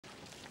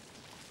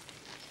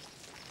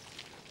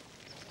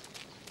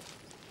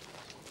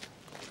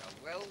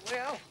Well,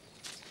 well.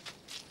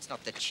 It's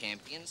not the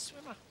champion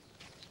swimmer.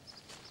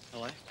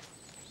 Hello?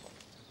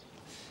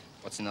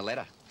 What's in the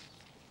letter?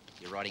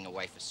 You're riding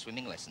away for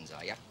swimming lessons,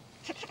 are you?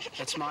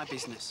 That's my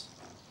business.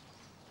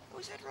 Oh,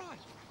 is that right?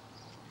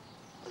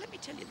 Well, let me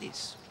tell you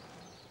this.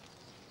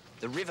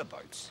 The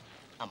riverboats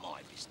are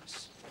my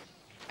business.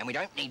 And we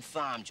don't need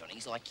farm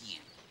Johnnies like you.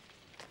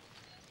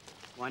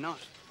 Why not?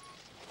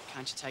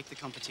 Can't you take the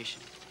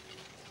competition?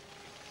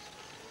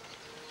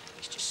 At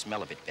least you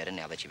smell a bit better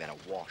now that you've had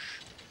a wash.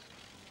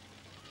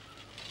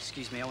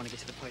 Excuse me, I want to get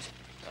to the post.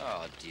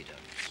 Oh,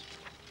 dittos.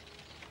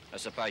 I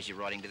suppose you're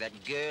riding to that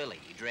girlie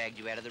who dragged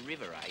you out of the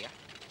river, are you?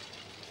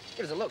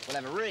 Give us a look,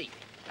 we'll have a read.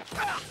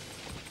 Ah!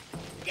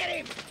 Get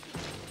him!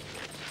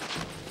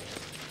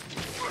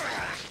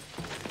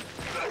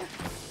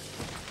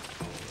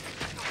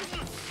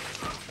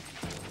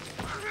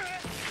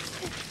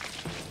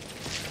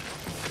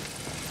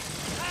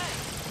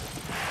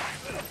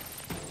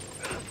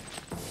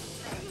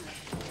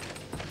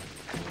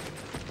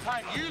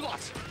 Hey, you lot!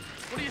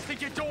 What do you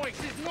think you're doing?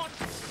 This is not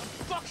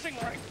a boxing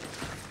ring!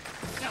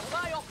 Now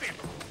lay off him!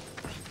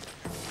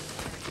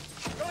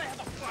 Go and have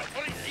a fight.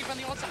 What do you even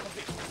the odds up a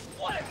bit?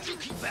 Why don't you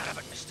keep out of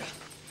it, mister?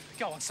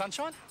 Go on,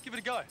 sunshine. Give it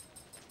a go.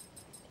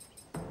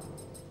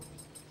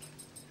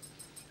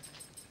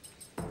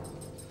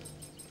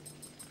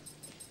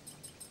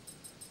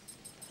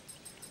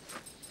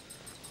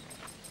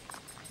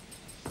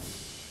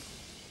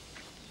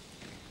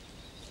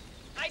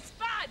 Hey,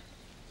 Spud!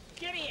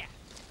 Get here!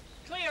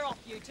 Clear off,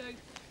 you two.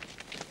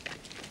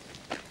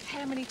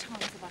 How many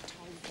times have I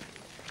told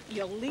you?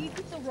 You lead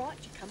with the right,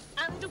 you come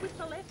under with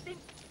the left, then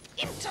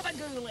into the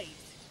ghoulies.